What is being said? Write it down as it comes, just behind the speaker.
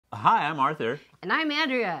Hi, I'm Arthur. And I'm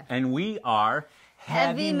Andrea. And we are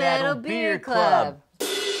Heavy Metal Beer Club.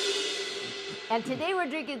 And today we're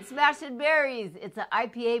drinking Smashin Berries. It's an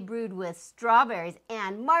IPA brewed with strawberries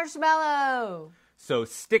and marshmallow. So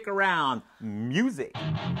stick around. Music.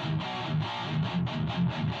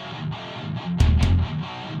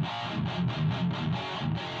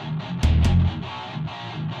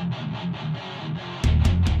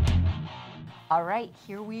 All right,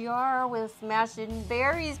 here we are with Smashin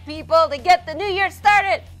Berries, people, to get the new year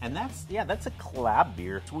started. And that's a collab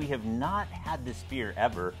beer. We have not had this beer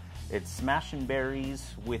ever. It's Smashin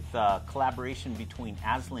Berries with collaboration between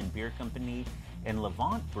Aslin Beer Company and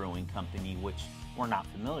Levante Brewing Company, which we're not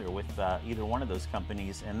familiar with either one of those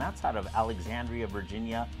companies. And that's out of Alexandria,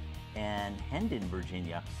 Virginia and Hendon,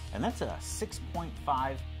 Virginia. And that's a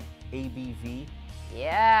 6.5 ABV.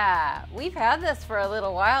 Yeah, we've had this for a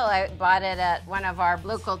little while. I bought it at one of our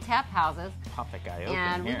local tap houses. Pop that guy open.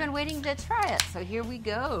 And we've been waiting to try it, so here we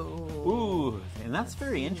go. Ooh, and that's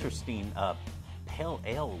very interesting. Pale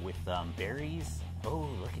ale with berries. Oh,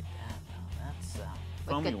 look at that. That's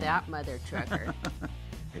look at that, mother trucker.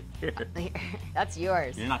 That's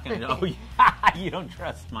yours. You're not going to know. You don't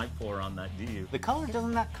trust my pour on that, do you? The color,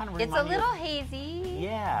 doesn't that kind of remind me It's a little hazy.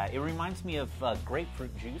 Yeah, it reminds me of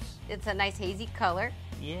grapefruit juice. It's a nice hazy color.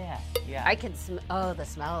 Yeah. I can smell, the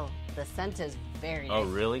smell, the scent is very nice. Oh,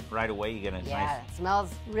 really? Right away you get a nice... Yeah, it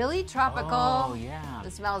smells really tropical. Oh, yeah.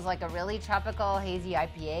 It smells like a really tropical, hazy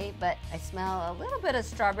IPA, but I smell a little bit of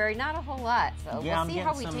strawberry, not a whole lot. So yeah, we'll see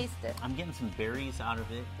how we taste it. I'm getting some berries out of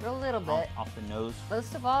it. A little bit. Off the nose.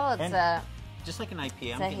 Most of all, it's just like an IPA.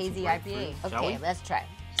 It's a hazy IPA. Okay, let's try.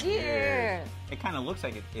 Cheers! It kind of looks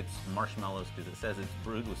like it's marshmallows because it says it's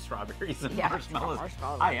brewed with strawberries and marshmallows.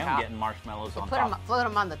 I am getting marshmallows on top. Float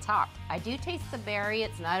them on the top. I do taste the berry.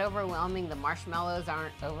 It's not overwhelming. The marshmallows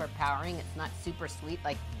aren't overpowering. It's not super sweet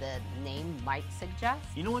like the name might suggest.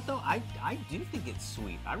 You know what though? I do think it's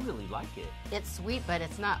sweet. I really like it. It's sweet, but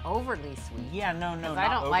it's not overly sweet. Yeah, no. I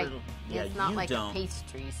don't like. It's not like a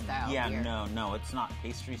pastry style. Yeah, beer. no. It's not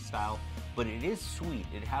pastry style. But it is sweet.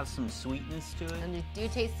 It has some sweetness to it. And you do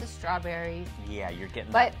taste the strawberries. Yeah, you're getting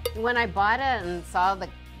But when I bought it and saw the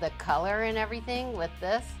color and everything with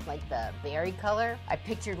this, like the berry color, I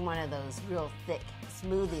pictured one of those real thick,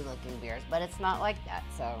 smoothie looking beers. But it's not like that,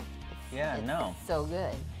 so it's so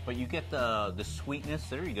good. But you get the sweetness,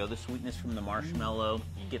 there you go, the sweetness from the marshmallow.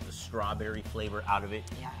 You get the strawberry flavor out of it.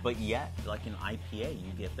 Yeah. But yet, like an IPA,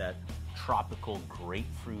 you get that tropical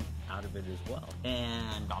grapefruit out of it as well.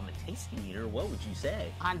 And on the tasty meter, what would you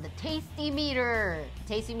say? On the tasty meter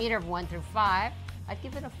of 1 through 5, I'd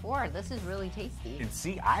give it a 4. This is really tasty. And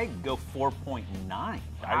see, I'd go 4.9. Wow.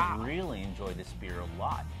 I really enjoy this beer a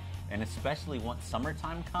lot. And especially once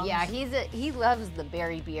summertime comes. Yeah, he loves the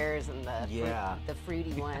berry beers and the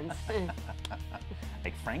fruity ones.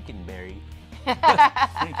 Like Frankenberry.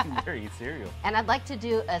 Frankenberry cereal. And I'd like to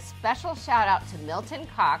do a special shout out to Milton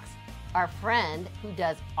Cox, our friend who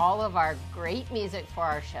does all of our great music for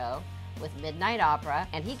our show with Midnight Opera.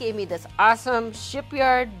 And he gave me this awesome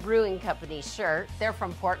Shipyard Brewing Company shirt. They're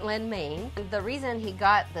from Portland, Maine. And the reason he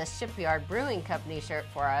got the Shipyard Brewing Company shirt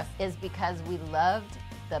for us is because we loved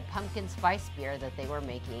the pumpkin spice beer that they were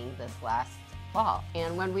making this last fall.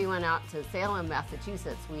 And when we went out to Salem,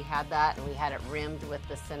 Massachusetts, we had that and we had it rimmed with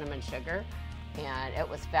the cinnamon sugar. And it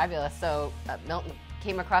was fabulous. So Milton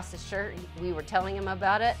came across the shirt, we were telling him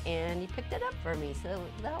about it, and he picked it up for me. So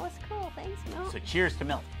that was cool. Thanks, Milton. So cheers to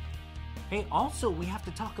Milton. Hey, also, we have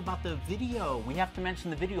to talk about the video. We have to mention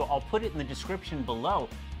the video. I'll put it in the description below,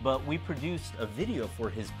 but we produced a video for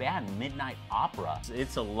his band, Midnight Opera.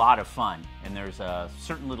 It's a lot of fun, and there's a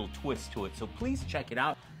certain little twist to it, so please check it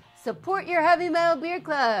out. Support your Heavy Metal Beer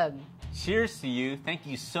Club. Cheers to you. Thank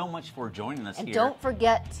you so much for joining us here. And don't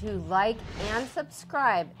forget to like and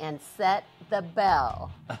subscribe and set the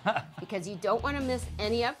bell because you don't want to miss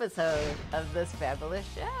any episode of this fabulous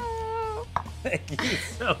show. Thank you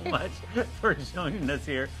so much for joining us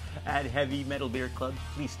here at Heavy Metal Beer Club.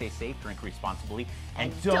 Please stay safe, drink responsibly,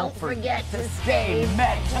 and don't forget to stay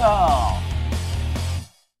metal.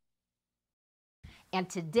 And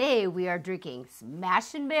today we are drinking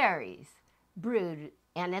Smashin Berries, brewed,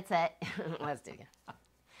 and it's a, let's do it.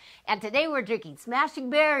 And today we're drinking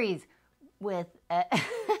Smashin Berries with,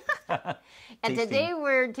 and today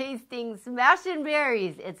we're tasting Smashin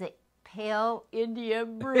Berries. It's a pale India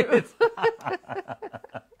brew. It's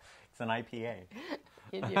an IPA.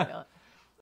 India pale.